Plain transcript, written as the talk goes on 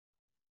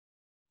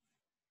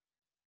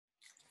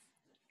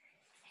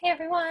Hey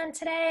everyone,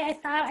 today I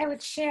thought I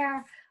would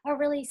share a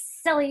really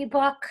silly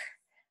book.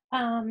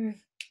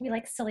 We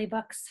like silly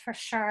books for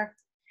sure,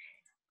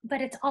 but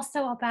it's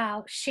also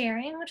about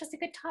sharing, which is a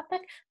good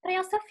topic. But I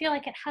also feel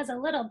like it has a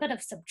little bit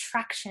of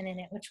subtraction in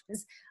it, which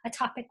was a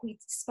topic we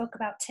spoke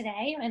about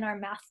today in our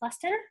math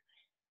lesson.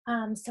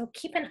 So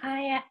keep an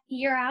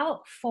ear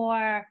out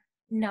for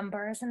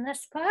numbers in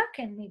this book,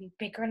 and maybe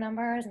bigger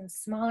numbers and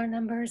smaller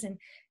numbers, and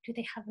do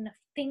they have enough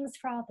things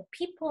for all the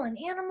people and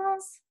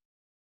animals?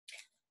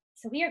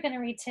 So we are going to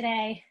read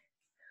today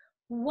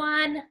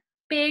One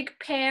Big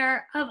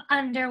Pair of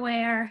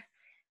Underwear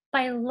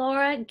by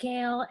Laura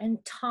Gale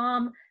and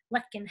Tom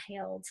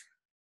Leckenheld.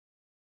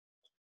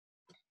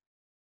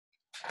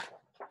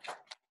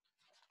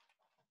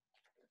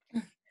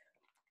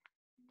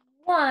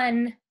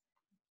 One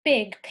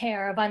big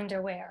pair of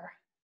underwear.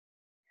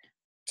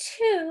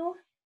 Two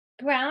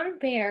brown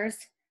bears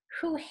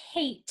who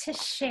hate to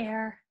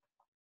share.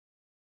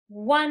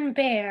 One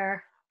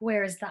bear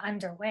wears the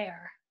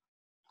underwear.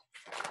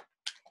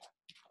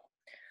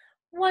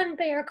 One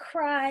bear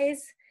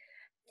cries,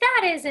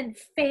 "That isn't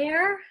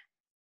fair."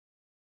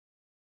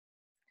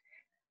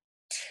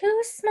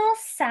 Two small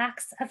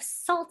sacks of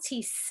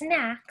salty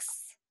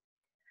snacks.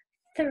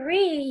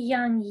 Three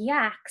young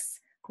yaks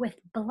with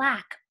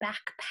black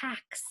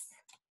backpacks.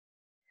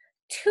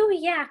 Two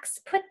yaks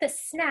put the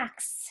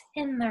snacks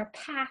in their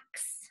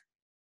packs.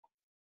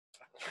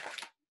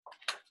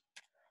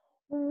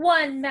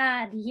 One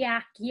mad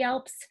yak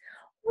yelps,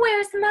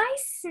 "Where's my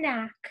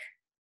snack?"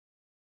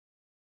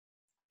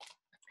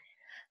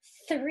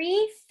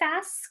 Three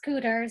fast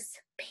scooters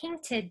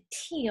painted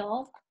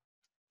teal.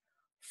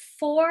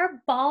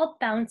 Four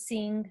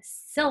ball-bouncing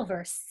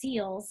silver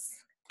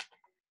seals.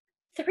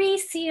 Three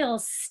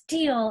seals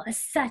steal a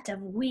set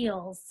of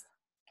wheels.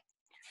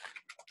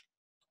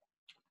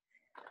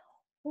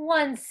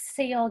 One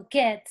seal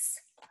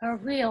gets a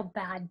real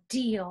bad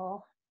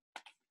deal.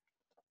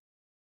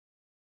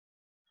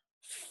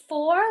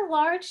 Four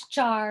large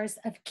jars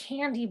of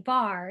candy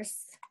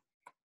bars.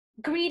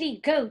 Greedy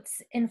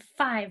goats in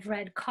 5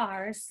 red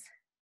cars.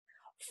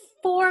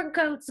 4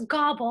 goats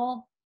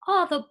gobble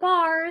all the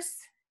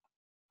bars.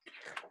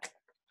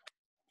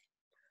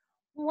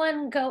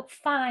 One goat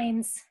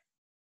finds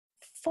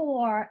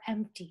 4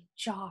 empty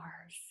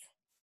jars.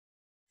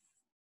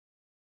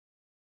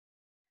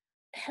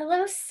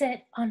 Pillows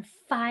sit on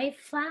 5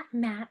 flat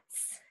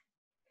mats.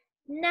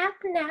 Nap,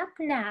 nap,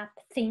 nap,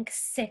 think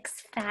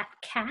 6 fat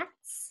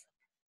cats.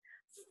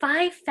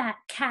 5 fat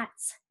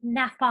cats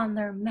nap on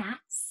their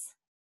mats.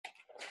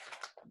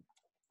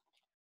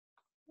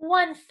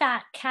 One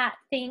fat cat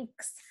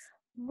thinks,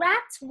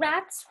 "Rats,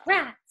 rats,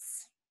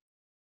 rats."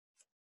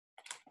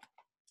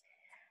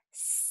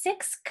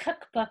 6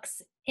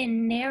 cookbooks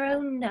in narrow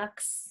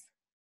nooks.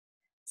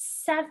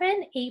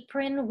 7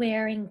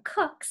 apron-wearing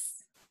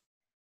cooks.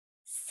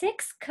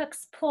 6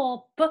 cooks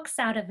pull books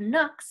out of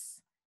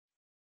nooks.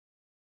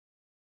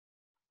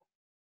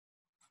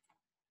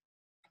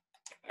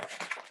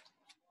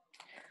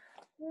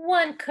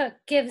 One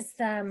cook gives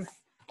them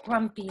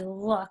grumpy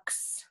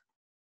looks.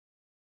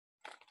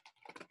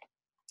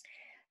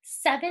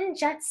 7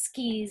 jet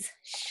skis,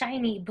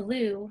 shiny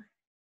blue.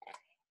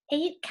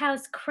 8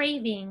 cows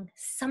craving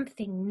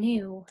something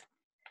new.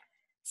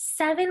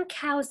 7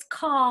 cows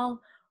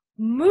call,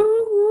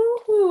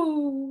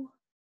 "Moo!"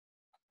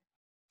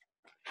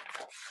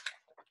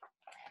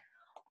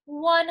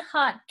 One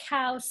hot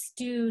cow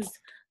stews,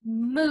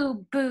 "Moo,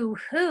 boo,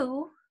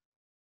 hoo."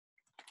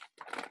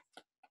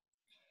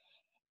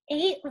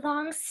 8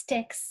 long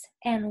sticks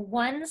and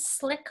 1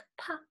 slick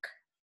puck.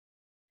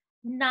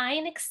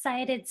 9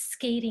 excited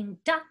skating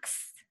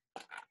ducks.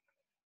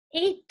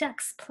 8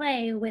 ducks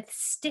play with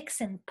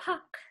sticks and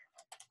puck.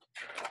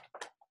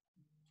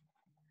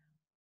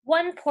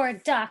 One poor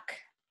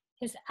duck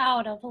is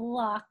out of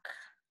luck.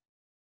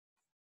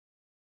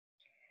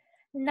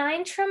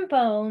 9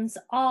 trombones,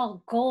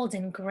 all gold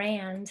and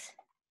grand.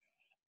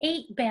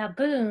 8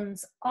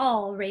 baboons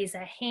all raise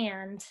a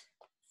hand.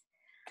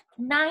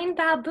 9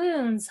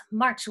 baboons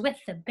march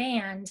with the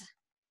band.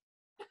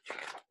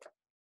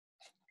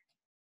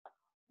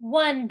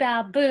 1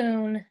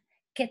 baboon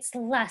gets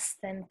less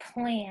than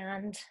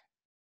planned.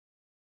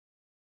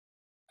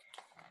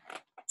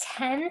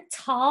 10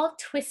 tall,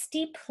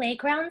 twisty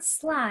playground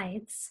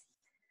slides.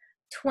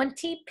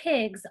 20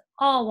 pigs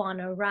all want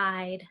to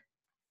ride.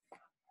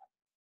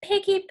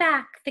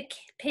 Piggyback, the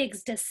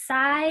pigs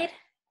decide.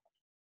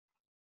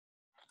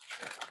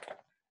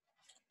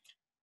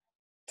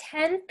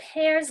 10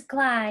 pairs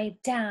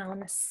glide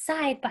down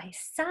side by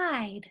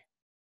side.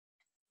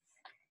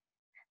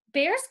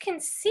 Bears can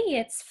see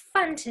it's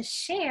fun to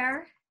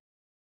share.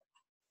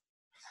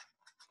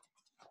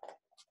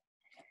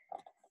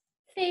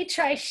 They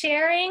try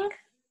sharing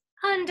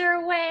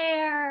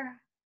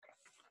underwear.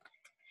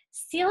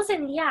 Seals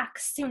and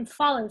yaks soon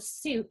follow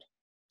suit,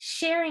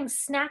 sharing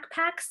snack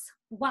packs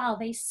while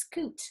they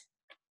scoot.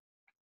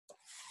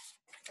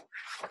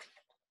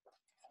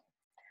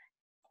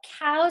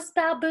 Cows,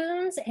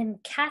 baboons,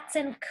 and cats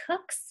and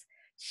cooks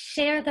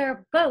share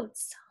their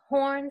boats,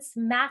 horns,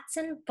 mats,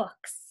 and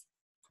books.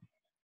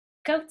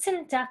 Goats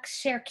and ducks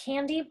share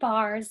candy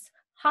bars,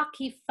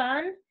 hockey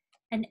fun,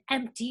 and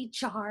empty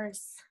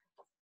jars.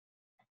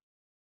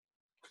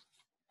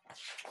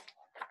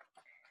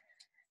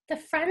 The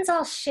friends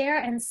all share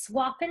and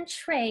swap and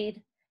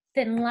trade,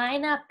 then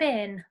line up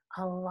in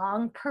a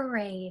long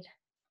parade.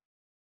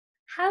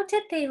 How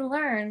did they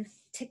learn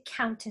to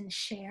count and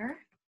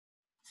share?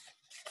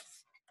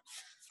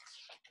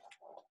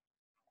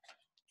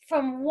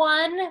 From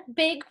one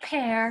big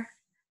pair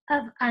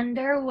of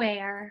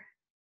underwear.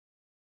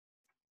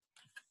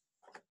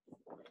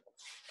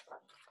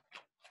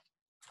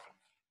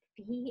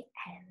 The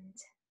end.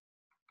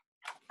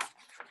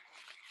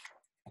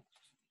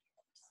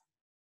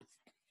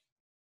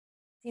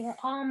 They were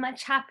all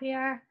much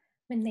happier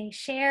when they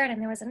shared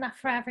and there was enough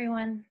for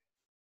everyone.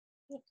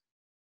 I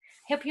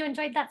hope you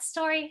enjoyed that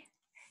story.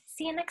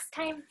 See you next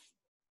time.